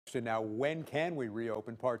Now, when can we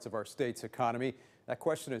reopen parts of our state's economy? That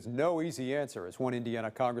question has no easy answer. As one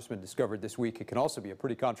Indiana congressman discovered this week, it can also be a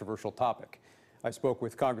pretty controversial topic. I spoke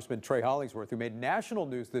with Congressman Trey Hollingsworth, who made national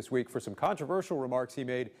news this week for some controversial remarks he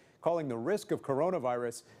made, calling the risk of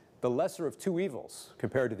coronavirus the lesser of two evils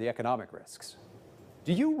compared to the economic risks.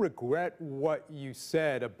 Do you regret what you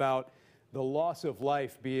said about the loss of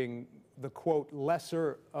life being the, quote,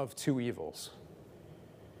 lesser of two evils?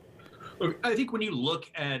 Look, I think when you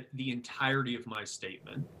look at the entirety of my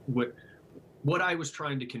statement, what I was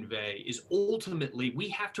trying to convey is ultimately we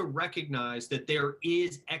have to recognize that there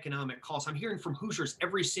is economic costs. I'm hearing from Hoosiers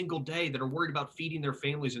every single day that are worried about feeding their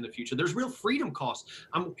families in the future. There's real freedom costs.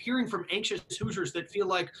 I'm hearing from anxious Hoosiers that feel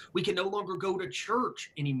like we can no longer go to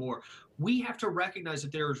church anymore. We have to recognize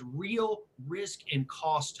that there is real risk and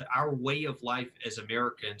cost to our way of life as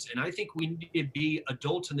Americans. And I think we need to be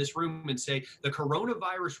adults in this room and say the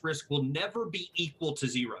coronavirus risk will never be equal to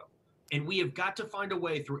zero. And we have got to find a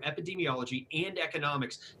way through epidemiology and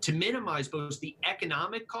economics to minimize both the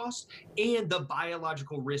economic costs and the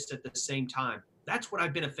biological risks at the same time. That's what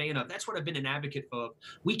I've been a fan of. That's what I've been an advocate of.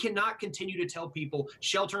 We cannot continue to tell people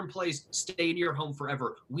shelter in place, stay in your home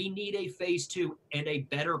forever. We need a phase two and a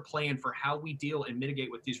better plan for how we deal and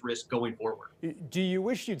mitigate with these risks going forward. Do you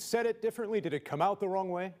wish you'd said it differently? Did it come out the wrong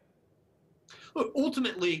way? Look,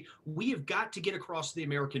 ultimately, we have got to get across to the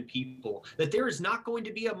American people that there is not going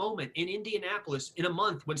to be a moment in Indianapolis in a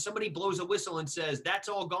month when somebody blows a whistle and says, that's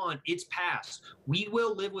all gone, it's past. We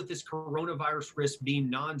will live with this coronavirus risk being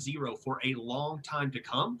non-zero for a long time to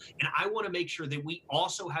come. And I want to make sure that we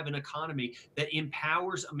also have an economy that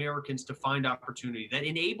empowers Americans to find opportunity, that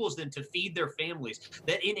enables them to feed their families,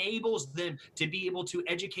 that enables them to be able to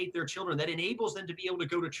educate their children, that enables them to be able to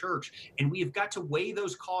go to church. And we have got to weigh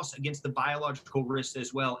those costs against the biological risks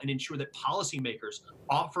as well and ensure that policymakers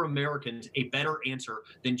offer Americans a better answer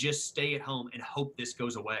than just stay at home and hope this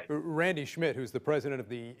goes away. Randy Schmidt, who's the president of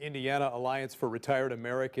the Indiana Alliance for Retired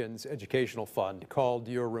Americans Educational Fund, called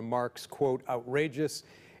your remarks, quote, outrageous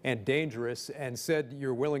and dangerous, and said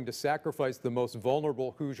you're willing to sacrifice the most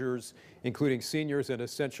vulnerable Hoosiers, including seniors and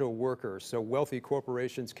essential workers, so wealthy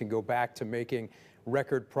corporations can go back to making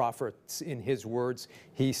record profits. In his words,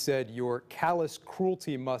 he said your callous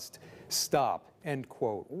cruelty must stop, end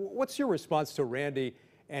quote. What's your response to Randy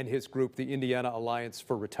and his group, the Indiana Alliance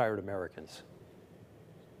for Retired Americans?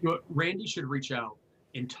 You know, Randy should reach out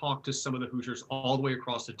and talk to some of the Hoosiers all the way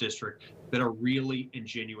across the district that are really and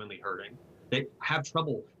genuinely hurting, that have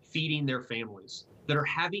trouble feeding their families, that are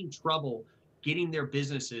having trouble getting their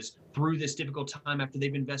businesses through this difficult time after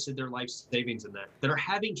they've invested their life savings in that are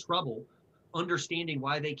having trouble understanding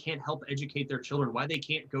why they can't help educate their children, why they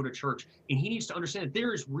can't go to church. And he needs to understand that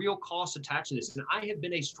there is real cost attached to this. And I have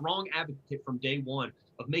been a strong advocate from day one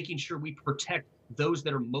of making sure we protect those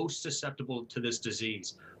that are most susceptible to this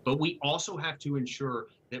disease. But we also have to ensure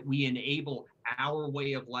that we enable our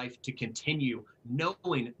way of life to continue,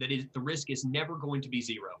 knowing that the risk is never going to be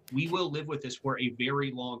zero. We will live with this for a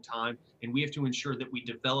very long time, and we have to ensure that we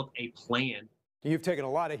develop a plan. You've taken a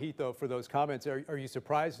lot of heat, though, for those comments. Are you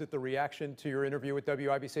surprised at the reaction to your interview with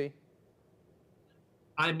WIBC?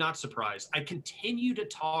 I'm not surprised. I continue to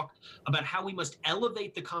talk about how we must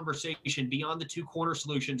elevate the conversation beyond the two corner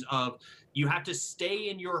solutions of you have to stay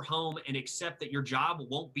in your home and accept that your job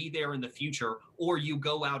won't be there in the future, or you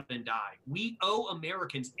go out and die. We owe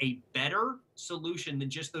Americans a better solution than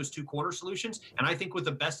just those two corner solutions. And I think with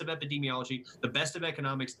the best of epidemiology, the best of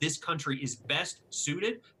economics, this country is best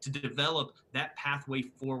suited to develop that pathway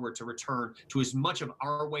forward to return to as much of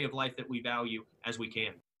our way of life that we value as we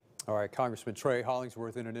can. All right, Congressman Trey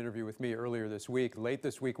Hollingsworth in an interview with me earlier this week. Late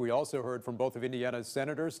this week, we also heard from both of Indiana's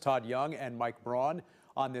senators, Todd Young and Mike Braun,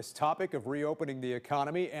 on this topic of reopening the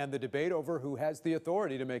economy and the debate over who has the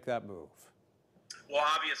authority to make that move. Well,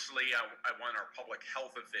 obviously, I want our public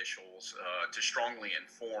health officials to strongly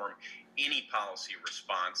inform any policy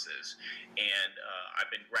responses. And I've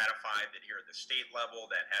been gratified that here at the state level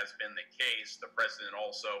that has been the case. The president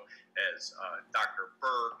also has Dr.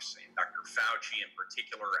 Birx and Dr. Fauci in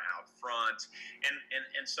particular out front.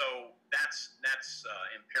 And so that's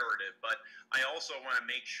imperative. But I also want to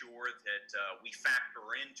make sure that we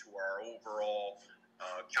factor into our overall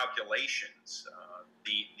calculations,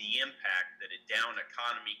 the impact that a down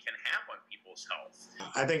economy can have on people's health.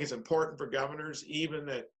 I think it's important for governors, even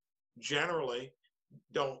that generally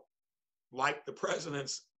don't like the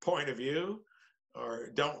president's point of view or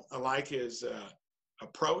don't like his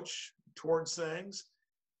approach towards things.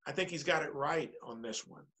 I think he's got it right on this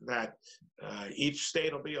one, that each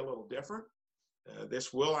state will be a little different.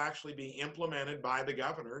 This will actually be implemented by the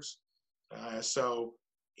governors. So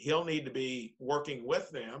he'll need to be working with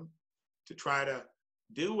them to try to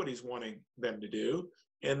do what he's wanting them to do.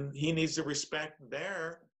 And he needs to respect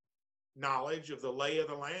their knowledge of the lay of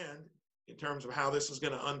the land in terms of how this is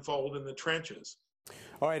going to unfold in the trenches.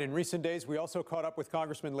 All right, in recent days, we also caught up with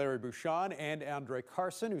Congressman Larry Bouchon and Andre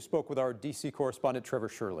Carson, who spoke with our D.C. correspondent Trevor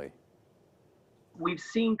Shirley. We've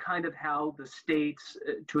seen kind of how the states,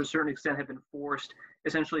 to a certain extent, have been forced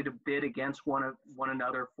essentially to bid against one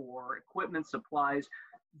another for equipment, supplies.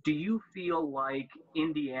 Do you feel like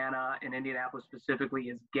Indiana, and Indianapolis specifically,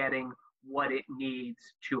 is getting what it needs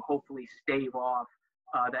to hopefully stave off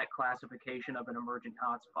that classification of an emergent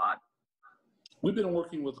hotspot? We've been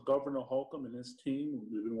working with Governor Holcomb and his team.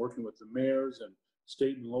 We've been working with the mayors and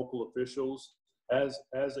state and local officials as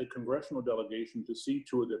a congressional delegation to see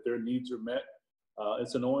to it that their needs are met.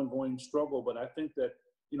 It's an ongoing struggle, but I think that,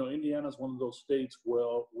 Indiana is one of those states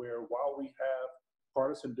where while we have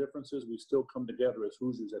partisan differences, we still come together as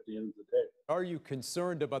Hoosiers at the end of the day. Are you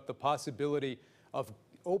concerned about the possibility of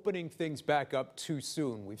opening things back up too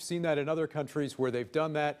soon? We've seen that in other countries where they've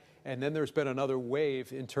done that, and then there's been another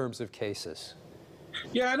wave in terms of cases.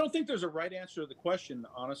 Yeah, I don't think there's a right answer to the question,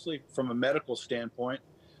 honestly, from a medical standpoint.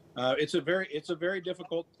 It's a very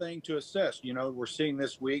difficult thing to assess. We're seeing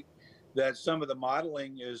this week that some of the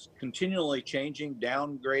modeling is continually changing,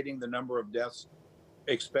 downgrading the number of deaths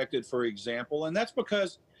expected, for example. And that's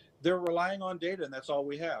because they're relying on data, and that's all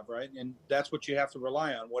we have, right? And that's what you have to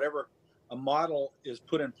rely on. Whatever a model is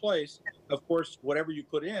put in place, of course, whatever you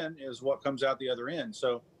put in is what comes out the other end.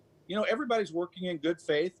 So, everybody's working in good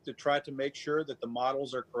faith to try to make sure that the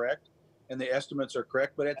models are correct and the estimates are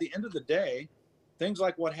correct. But at the end of the day, things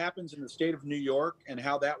like what happens in the state of New York and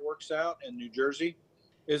how that works out in New Jersey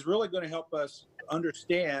is really going to help us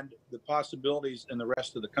understand the possibilities in the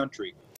rest of the country.